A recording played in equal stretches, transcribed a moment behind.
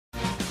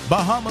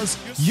Bahamas,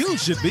 you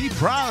should be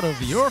proud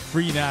of your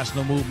Free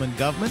National Movement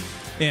government.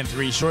 In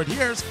 3 short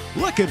years,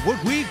 look at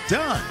what we've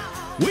done.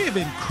 We've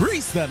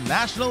increased the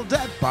national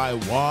debt by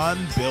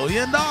 $1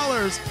 billion.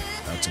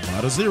 That's a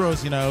lot of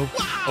zeros, you know.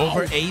 Wow.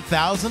 Over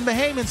 8,000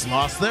 Bahamians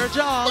lost their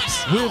jobs.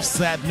 Wow. We've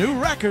set new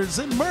records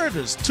in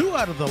murders 2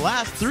 out of the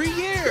last 3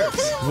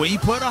 years. We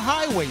put a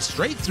highway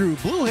straight through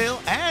Blue Hill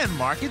and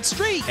Market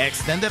Street,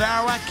 extended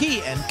Arawak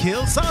Key and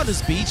killed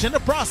Saunders Beach in the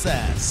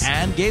process,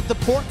 and gave the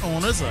port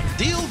owners a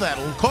deal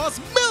that'll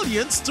cost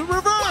millions to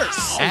reverse.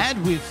 Wow.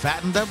 And we've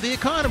fattened up the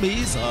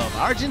economies of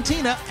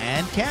Argentina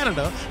and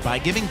Canada by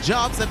giving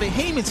jobs that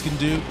Bahamians can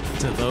do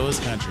to those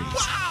countries.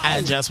 Wow.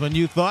 And just when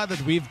you thought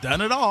that we've done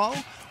it all,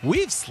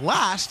 we've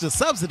slashed the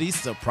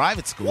subsidies to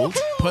private schools,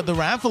 put the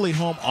Ramfully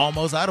home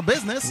almost out of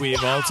business.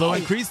 We've also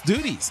increased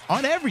duties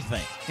on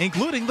everything,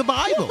 including the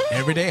Bible,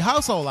 everyday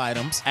household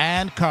items,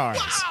 and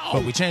cars.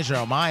 But we changed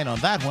our mind on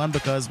that one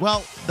because,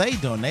 well, they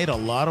donate a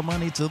lot of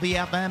money to the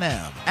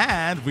FNM.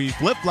 And we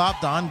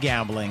flip-flopped on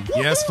gambling.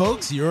 Yes,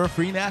 folks, your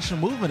Free National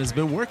Movement has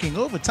been working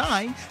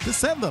overtime to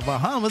send the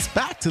Bahamas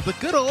back to the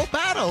good old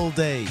bad old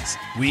days.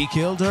 We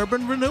killed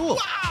urban renewal.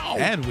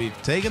 And we've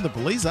taken the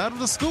police out of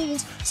the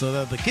schools so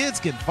that the kids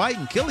can fight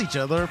and kill each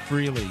other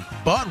freely.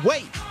 But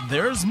wait,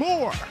 there's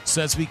more.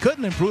 Since we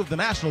couldn't improve the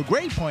national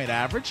grade point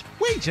average,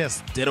 we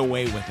just did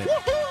away with it.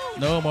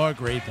 No more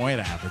grade point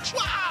average.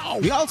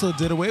 We also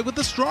did away with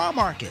the straw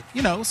market,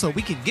 you know, so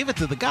we could give it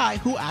to the guy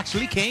who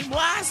actually came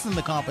last in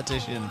the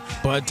competition.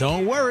 But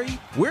don't worry,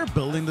 we're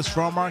building the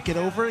straw market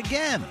over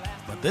again.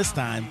 But this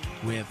time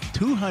with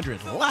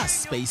 200 less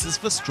spaces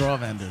for straw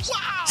vendors.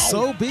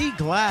 So be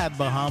glad,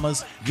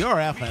 Bahamas, your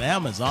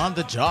FNM is on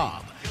the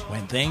job.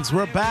 When things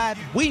were bad,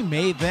 we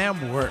made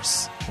them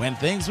worse. When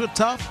things were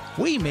tough,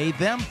 we made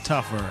them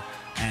tougher.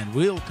 And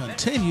we'll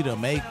continue to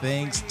make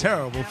things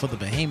terrible for the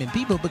Bahamian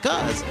people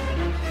because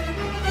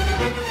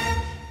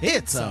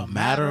it's a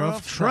matter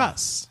of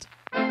trust.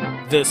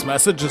 This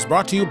message is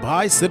brought to you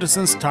by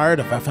citizens tired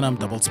of FNM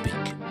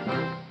doublespeak.